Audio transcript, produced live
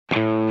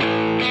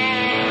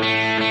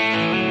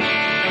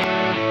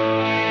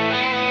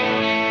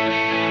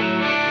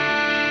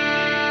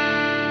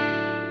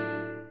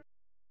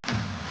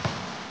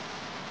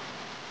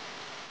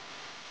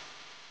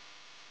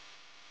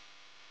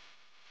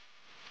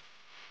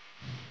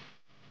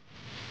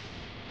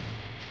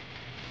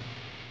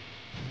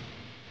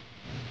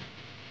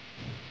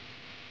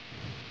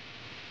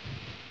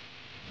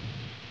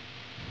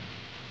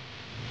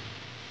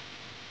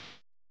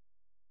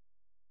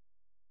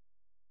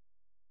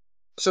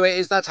So it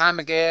is that time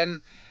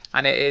again,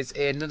 and it is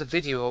another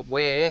video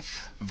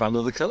with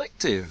Vanother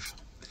Collective.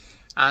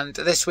 And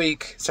this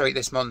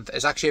month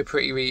is actually a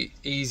pretty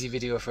easy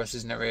video for us,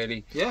 isn't it,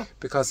 really? Yeah.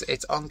 Because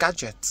it's on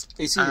gadgets.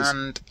 It is.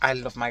 And I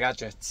love my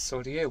gadgets,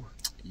 so do you.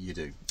 You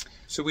do.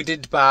 So we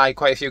did buy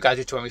quite a few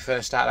gadgets when we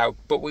first started out,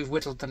 but we've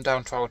whittled them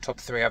down to our top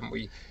 3, haven't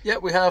we? Yeah,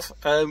 we have.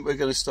 We're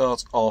going to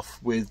start off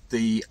with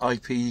the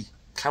IP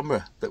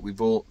camera that we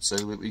bought so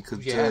that we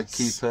could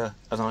keep an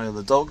eye on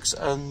the dogs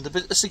and a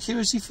bit of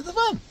security for the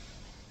van.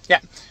 Yeah,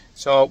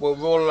 so we'll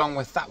roll along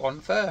with that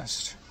one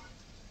first.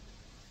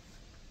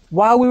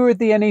 While we were at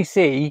the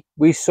NEC,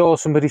 we saw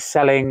somebody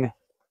selling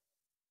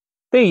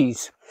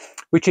these,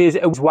 which is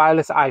a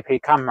wireless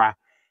IP camera.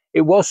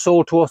 It was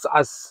sold to us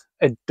as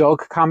a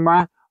dog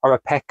camera or a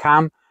pet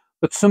cam,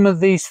 but some of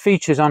these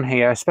features on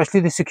here, especially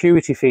the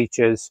security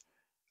features,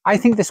 I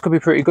think this could be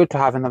pretty good to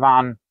have in the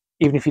van,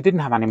 even if you didn't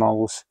have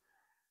animals.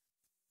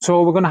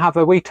 So we're going to have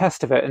a wee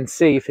test of it and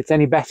see if it's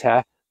any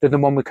better than the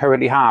one we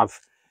currently have.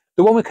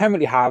 The one we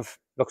currently have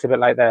looks a bit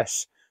like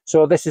this.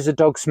 So this is a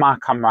dog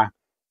smart camera.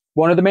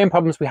 One of the main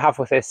problems we have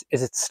with this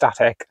is it's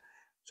static.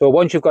 So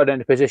once you've got it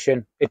into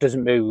position, it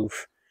doesn't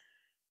move.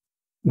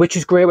 Which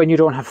is great when you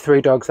don't have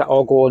 3 dogs that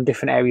all go in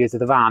different areas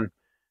of the van.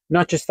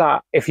 Not just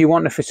that, if you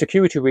want it for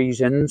security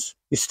reasons,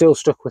 you're still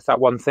stuck with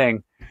that one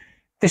thing.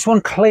 This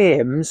one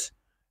claims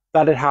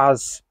that it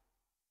has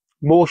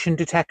motion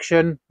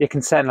detection, you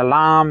can set an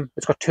alarm,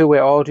 it's got 2-way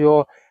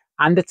audio,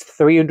 and it's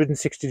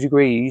 360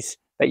 degrees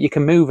that you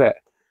can move it.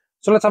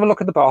 So let's have a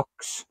look at the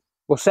box,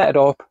 we'll set it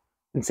up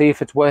and see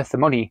if it's worth the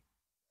money.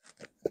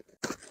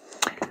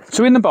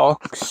 So in the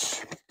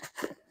box,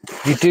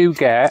 you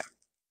get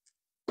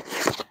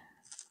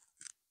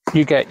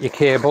your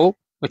cable,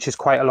 which is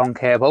quite a long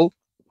cable.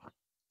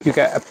 You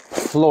get a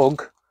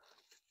plug,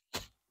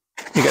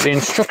 you get the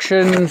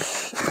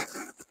instructions,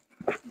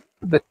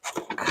 the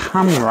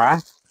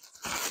camera,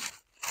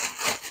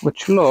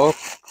 which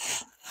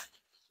looks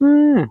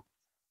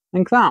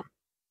like that.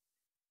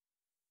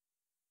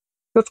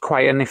 That's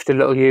quite a nifty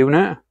little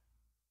unit.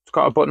 It's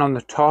got a button on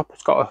the top,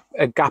 it's got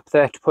a gap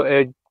there to put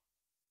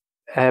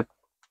a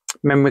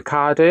memory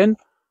card in.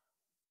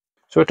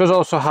 So it does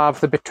also have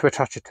the bit to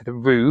attach it to the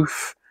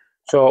roof.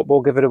 So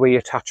we'll give it a wee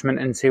attachment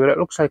and see what it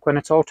looks like when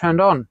it's all turned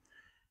on.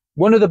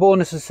 One of the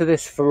bonuses to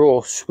this for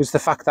us was the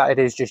fact that it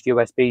is just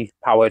USB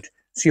powered.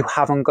 So you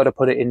haven't got to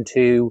put it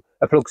into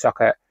a plug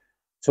socket.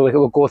 So it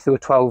will go through a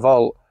 12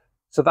 volt.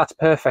 So that's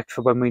perfect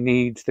for when we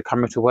need the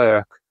camera to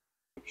work.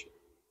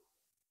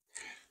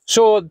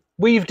 So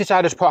we've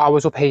decided to put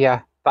ours up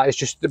here. That is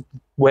just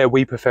where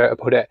we prefer to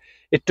put it.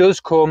 It does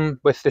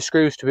come with the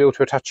screws to be able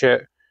to attach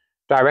it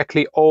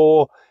directly,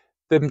 or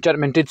the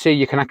gentleman did say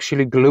you can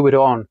actually glue it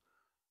on.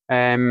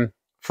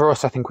 For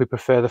us, I think we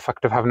prefer the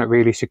fact of having it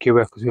really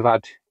secure because we've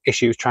had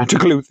issues trying to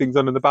glue things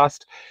on in the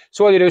past.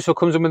 So all you do is it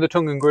comes in with the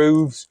tongue and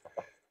grooves.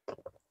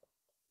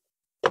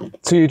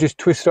 So you just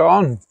twist it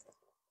on.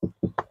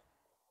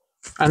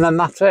 And then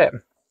that's it.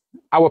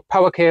 Our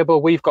power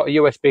cable, we've got a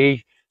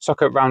USB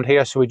socket around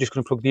here, so we're just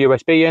going to plug the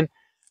USB in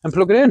and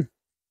plug it in.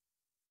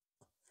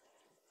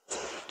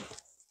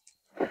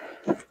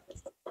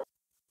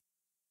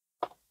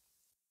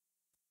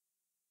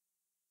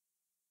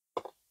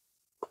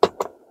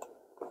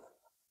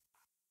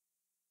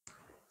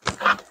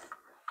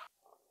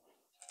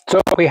 So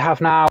we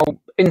have now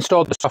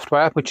installed the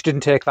software, which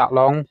didn't take that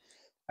long.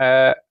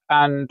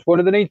 And one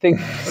of the neat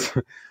things,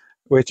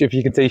 which if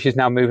you can see she's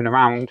now moving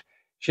around,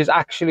 she's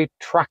actually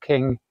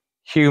tracking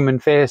human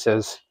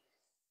faces.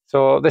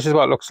 So this is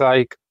what it looks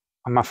like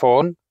on my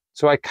phone.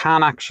 So I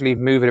can actually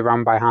move it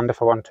around by hand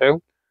if I want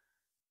to.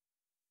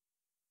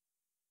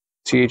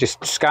 So you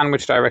just scan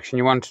which direction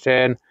you want it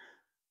in.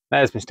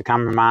 There's Mr.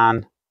 Cameraman.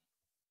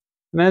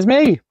 And there's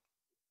me.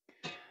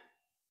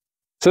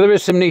 So there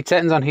is some neat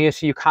settings on here.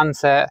 So you can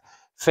set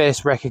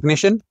face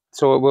recognition.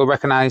 So it will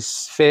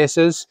recognise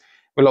faces.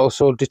 It will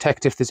also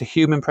detect if there's a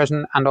human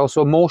present, and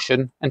also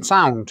motion and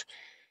sound.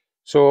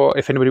 So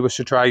if anybody was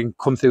to try and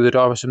come through the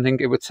door or something,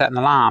 it would set an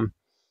alarm.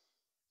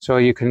 So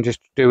you can just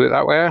do it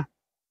that way.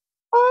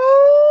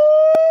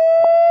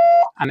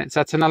 And it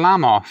sets an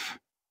alarm off.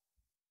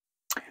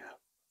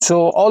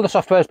 So all the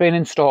software has been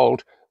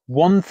installed.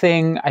 One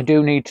thing I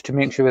do need to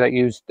make sure that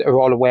you are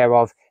all aware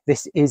of,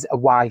 this is a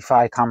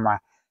Wi-Fi camera.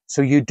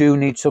 So you do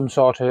need some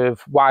sort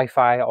of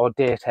Wi-Fi or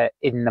data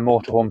in the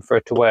motorhome for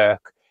it to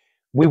work.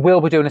 We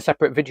will be doing a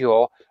separate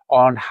video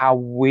on how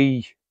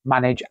we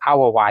manage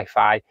our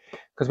Wi-Fi,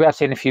 because we have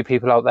seen a few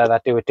people out there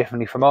that do it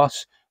differently from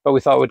us, but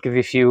we thought we'd give you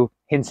a few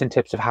hints and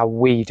tips of how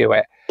we do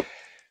it.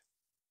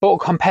 But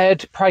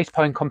price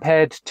point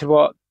compared to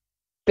what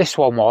this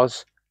one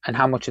was and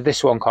how much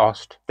this one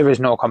cost, there is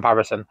no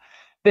comparison.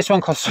 This one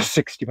costs us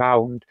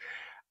 £60.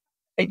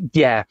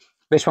 Yeah,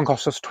 this one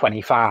costs us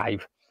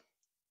 £25.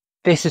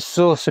 This is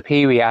so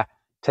superior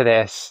to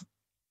this.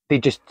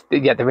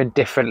 They're in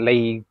different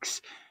leagues.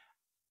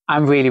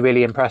 I'm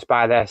really impressed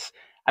by this.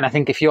 And I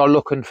think if you're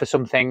looking for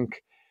something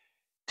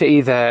to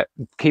either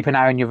keep an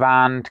eye on your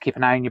van, to keep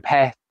an eye on your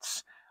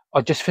pets,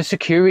 or just for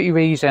security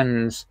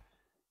reasons,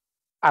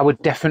 I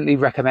would definitely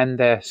recommend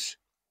this.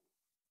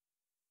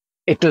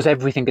 It does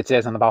everything it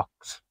says on the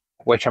box,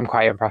 which I'm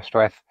quite impressed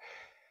with.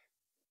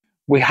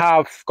 We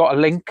have got a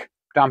link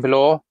down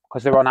below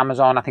because they're on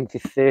Amazon. I think they're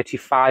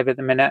 35 at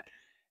the minute.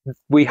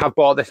 We have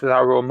bought this with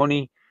our own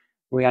money.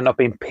 We are not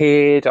being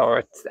paid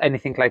or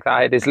anything like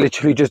that. It is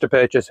literally just a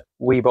purchase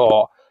we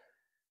bought.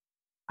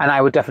 And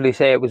I would definitely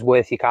say it was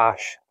worth your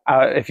cash.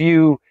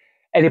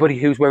 Anybody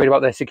who's worried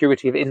about the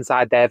security of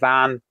inside their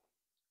van,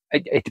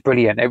 it's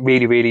brilliant. It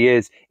really, really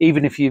is.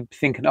 Even if you're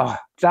thinking, oh,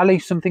 did I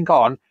leave something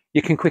on?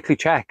 You can quickly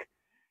check.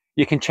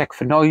 You can check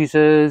for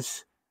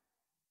noises.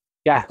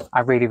 Yeah,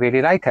 I really,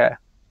 really like it.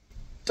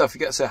 Don't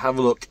forget to have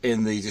a look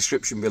in the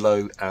description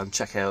below and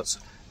check out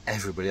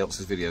everybody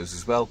else's videos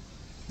as well.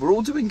 We're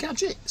all doing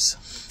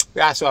gadgets.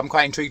 Yeah, so I'm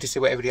quite intrigued to see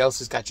what everybody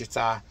else's gadgets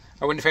are.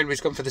 I wonder if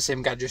anybody's gone for the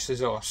same gadgets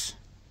as us.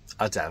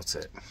 I doubt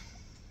it.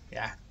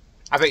 Yeah.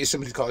 I bet you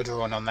somebody's got a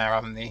drone on there,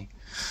 haven't they?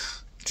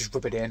 Just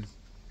rub it in.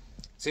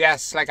 So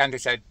yes, like Andrew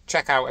said,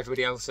 check out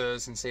everybody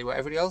else's and see what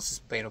everybody else has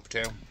been up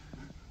to.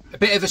 A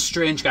bit of a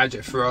strange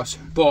gadget for us,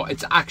 but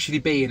it's actually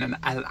been an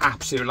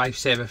absolute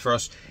lifesaver for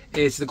us,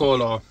 is the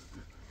Golo.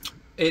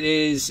 It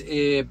is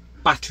a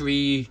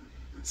battery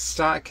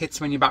starter kit,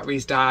 so when your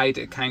battery's died,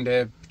 it kind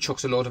of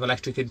chucks a load of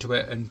electric into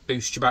it and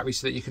boosts your battery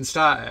so that you can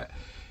start it.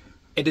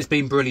 It has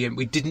been brilliant.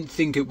 We didn't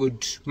think it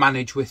would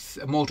manage with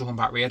a motorhome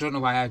battery. I don't know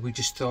why. We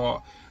just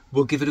thought,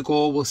 we'll give it a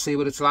go, we'll see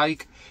what it's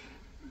like.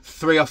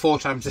 3 or 4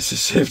 times this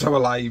has saved our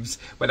lives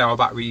when our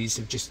batteries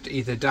have just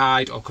either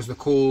died or because they're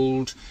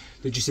cold.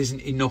 There just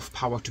isn't enough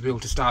power to be able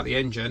to start the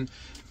engine.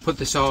 Put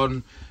this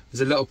on,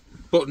 there's a little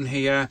button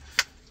here,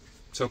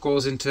 so it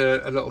goes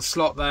into a little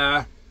slot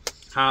there,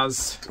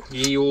 has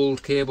ye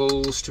old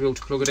cables to be able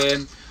to plug it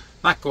in.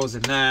 That goes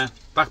in there,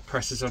 that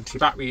presses onto your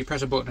battery, you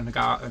press a button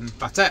and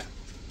that's it.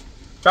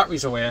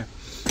 Battery's away.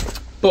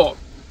 But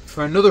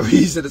for another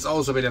reason it's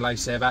also been a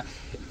lifesaver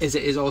is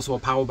it is also a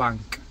power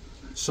bank.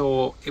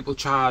 So it will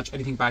charge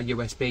anything by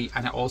USB,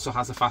 and it also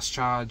has a fast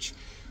charge.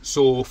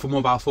 So for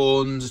mobile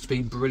phones it's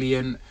been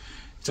brilliant.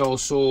 It's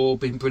also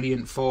been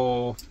brilliant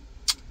for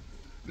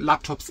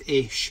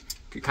laptops-ish.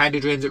 It kind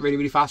of drains it really,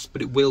 really fast,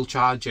 but it will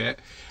charge it.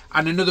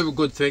 And another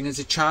good thing is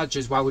it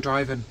charges while we're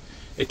driving.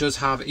 It does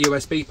have a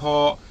USB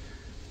port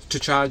to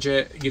charge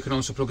it. You can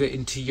also plug it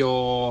into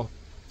your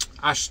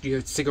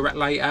cigarette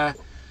lighter.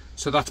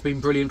 So that's been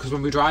brilliant, because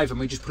when we're driving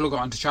we just plug it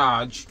on to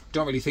charge,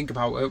 don't really think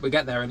about it, we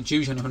get there and it's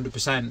usually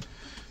 100%.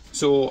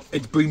 So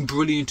it's been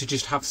brilliant to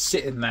just have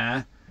sitting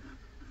there.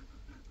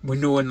 We're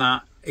knowing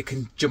that it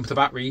can jump the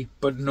battery,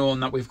 but knowing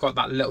that we've got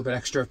that little bit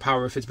extra of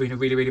power if it's been a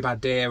really, really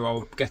bad day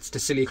or gets to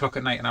silly o'clock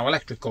at night and our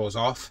electric goes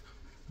off,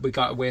 we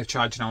got a way of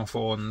charging our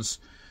phones.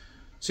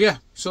 So yeah,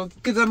 so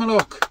give them a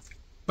look.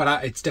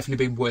 But it's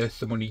definitely been worth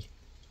the money.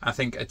 I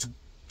think it's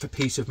for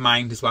peace of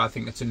mind as well. I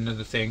think it's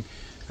another thing.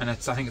 And I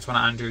think it's one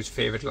of Andrew's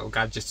favourite little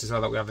gadgets as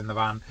well that we have in the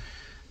van.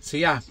 So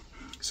yeah,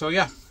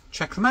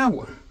 check them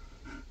out.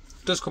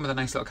 It does come with a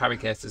nice little carry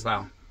case as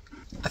well.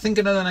 I think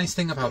another nice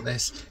thing about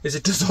this is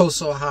it does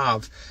also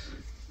have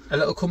a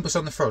little compass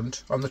on the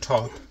front, on the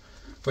top,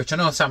 which I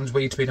know sounds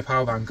weird to be in a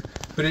power bank,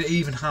 but it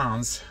even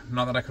has,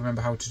 not that I can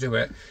remember how to do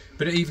it,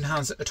 but it even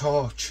has a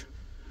torch.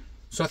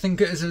 So I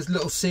think as a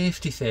little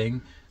safety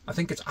thing, I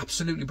think it's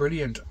absolutely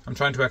brilliant. I'm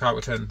trying to work out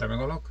what to turn. There we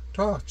go, look,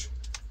 torch.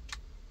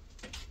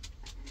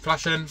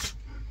 Flashing,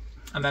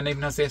 and then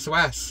even has the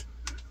SOS.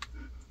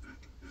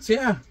 So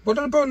yeah, what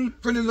a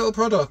brilliant little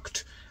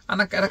product.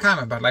 And I can't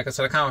remember, like I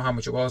said, I can't remember how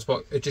much it was,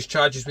 but it just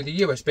charges with a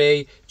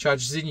USB,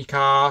 charges in your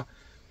car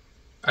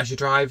as you're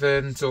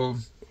driving. So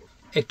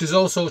it does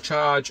also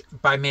charge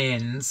by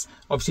mains.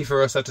 Obviously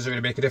for us that doesn't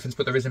really make a difference,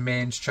 but there is a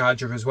mains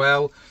charger as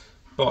well.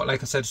 But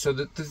like I said, so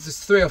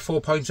there's 3 or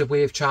 4 points of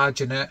way of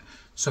charging it.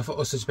 So for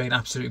us it's been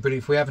absolutely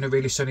brilliant. If we're having a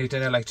really sunny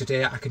dinner like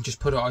today, I can just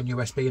put it on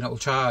USB and it'll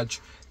charge.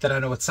 Then I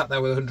know it's sat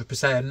there with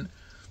 100%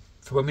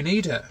 for when we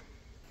need it.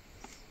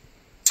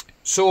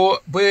 So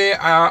we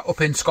are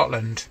up in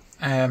Scotland.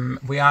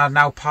 We are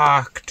now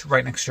parked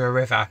right next to a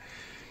river,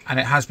 and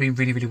it has been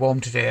really, really warm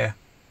today.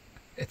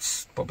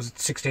 It's, what was it,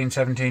 16,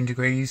 17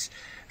 degrees,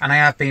 and I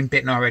have been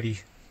bitten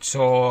already.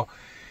 So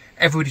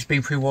everybody's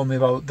been pre-warned me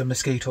about the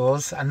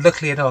mosquitoes, and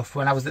luckily enough,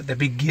 when I was at the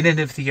beginning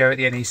of the year at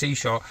the NEC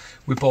show,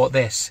 we bought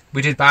this.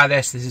 We did buy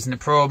this. This isn't a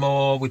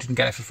promo. We didn't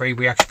get it for free.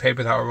 We actually paid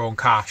with our own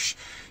cash.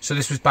 So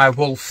this was by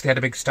Wolf. They had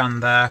a big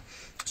stand there.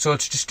 So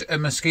it's just a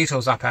mosquito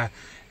zapper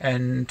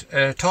and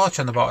a torch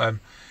on the bottom.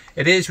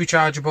 It is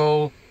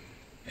rechargeable.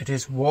 It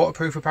is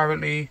waterproof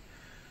apparently.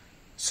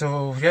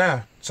 So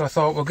yeah, so I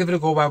thought we'll give it a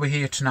go while we're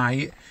here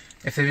tonight.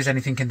 If there is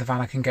anything in the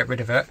van I can get rid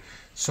of it.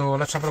 So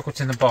let's have a look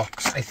what's in the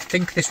box. I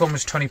think this one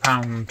was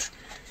 £20.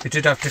 They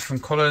did have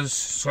different colours.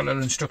 It's got a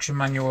little instruction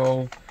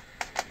manual.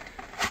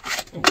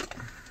 Ooh.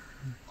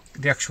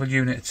 The actual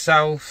unit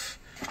itself.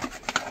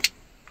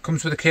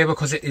 Comes with a cable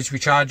because it is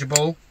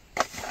rechargeable.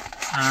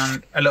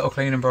 And a little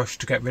cleaning brush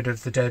to get rid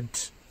of the dead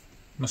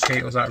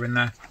mosquitoes that are in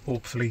there,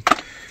 hopefully.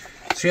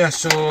 So yeah,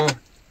 so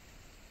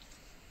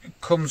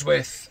it comes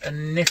with a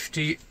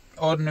nifty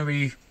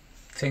ordinary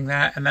thing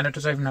there, and then it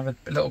does even have a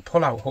little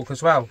pull-out hook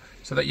as well,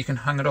 so that you can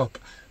hang it up.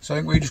 So I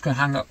think we're just going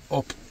to hang it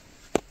up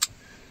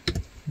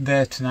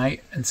there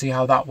tonight and see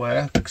how that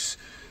works.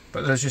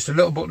 But there's just a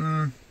little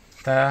button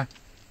there.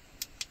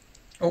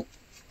 Oh,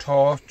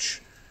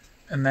 torch,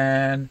 and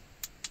then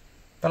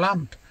the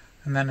lamp,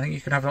 and then I think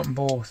you can have it up on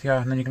both.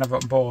 Yeah, and then you can have it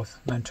up on both,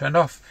 and then turned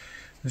off.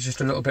 There's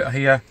just a little bit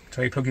here,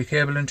 so you plug your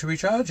cable in to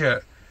recharge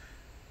it.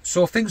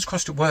 So fingers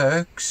crossed it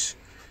works.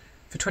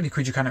 For 20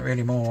 quid you can't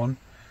really mourn.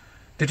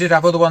 They did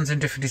have other ones in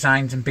different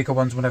designs and bigger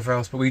ones, whatever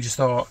else, but we just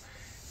thought,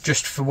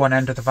 just for one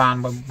end of the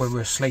van when we were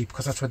asleep,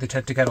 because that's where they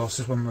tend to get us,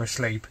 is when we're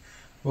asleep,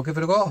 we'll give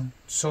it a go.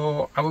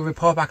 So I will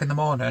report back in the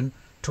morning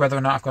to whether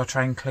or not I've got to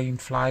try and clean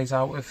flies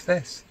out of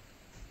this.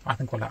 I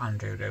think we'll let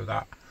Andrew do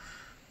that.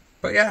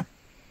 But yeah,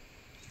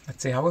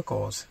 let's see how it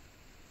goes.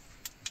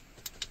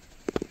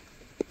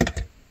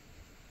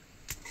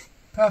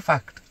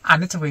 Perfect.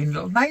 And it's a wee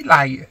little night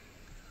light.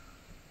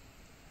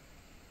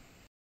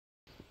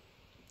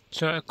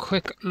 So a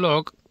quick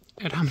look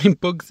at how many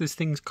bugs this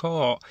thing's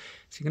caught.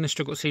 So you're going to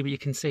struggle to see, but you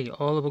can see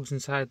all the bugs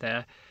inside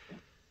there.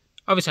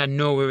 Obviously I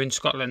know we're in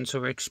Scotland, so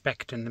we're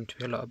expecting them to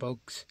be a lot of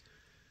bugs.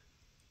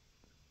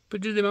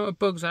 But just the amount of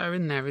bugs that are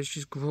in there is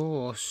just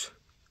gross.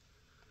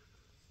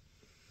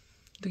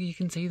 Look, you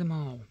can see them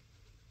all.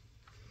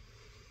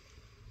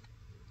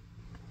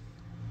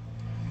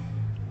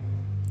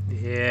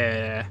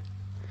 Yeah.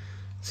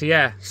 So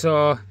yeah,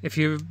 so if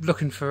you're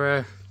looking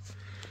for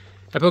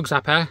a bug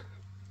zapper,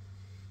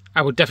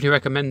 I would definitely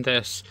recommend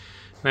this.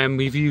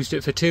 We've used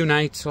it for 2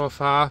 nights so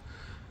far,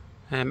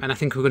 and I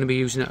think we're going to be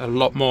using it a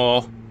lot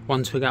more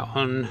once we get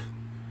on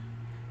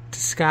to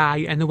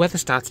Skye and the weather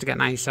starts to get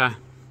nicer.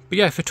 But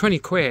yeah, for 20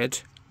 quid,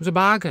 it was a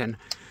bargain.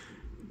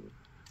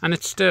 And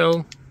it's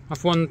still,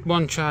 I've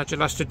one charge, it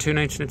lasted 2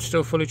 nights and it's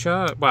still fully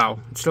charged.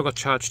 Well, it's still got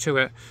charge to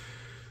it.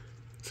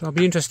 So I'll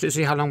be interested to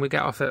see how long we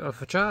get off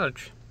a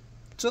charge.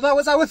 So that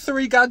was our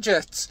 3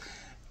 gadgets.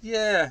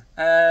 Yeah,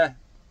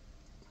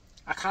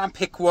 I can't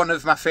pick one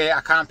of my favourite.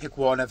 I can't pick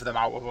one of them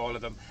out of all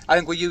of them. I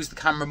think we use the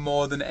camera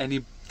more than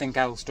anything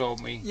else,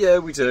 don't we? Yeah,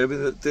 we do. I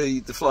mean,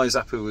 the fly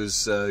zapper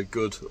was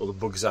good, or the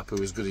bug zapper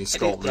was good in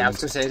Scotland. Yeah, I was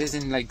going to say, it is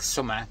in like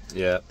summer.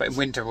 Yeah. But in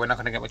winter, we're not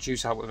going to get much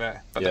use out of it.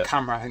 But the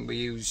camera, I think we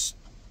use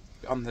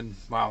on the,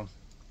 well,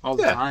 all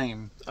the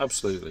time.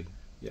 Absolutely.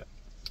 Yeah.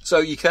 So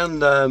you can,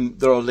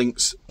 there are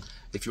links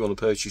if you want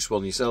to purchase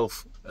one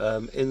yourself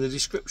in the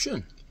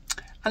description.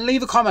 And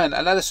leave a comment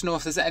and let us know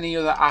if there's any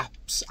other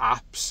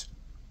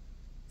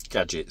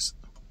gadgets.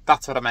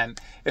 That's what I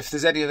meant. If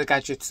there's any other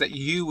gadgets that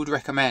you would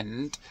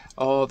recommend,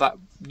 or that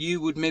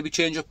you would maybe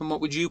change up, and what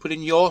would you put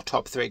in your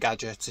top 3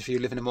 gadgets if you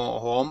live in a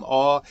motorhome,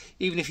 or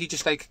even if you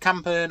just like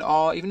camping,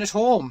 or even at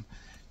home.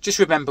 Just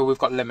remember, we've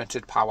got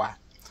limited power.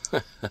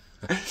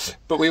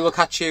 But we will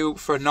catch you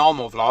for a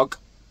normal vlog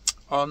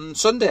on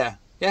Sunday.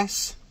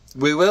 Yes?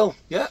 We will,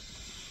 yeah.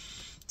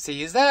 See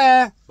you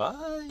there.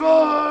 Bye.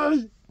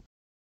 Bye.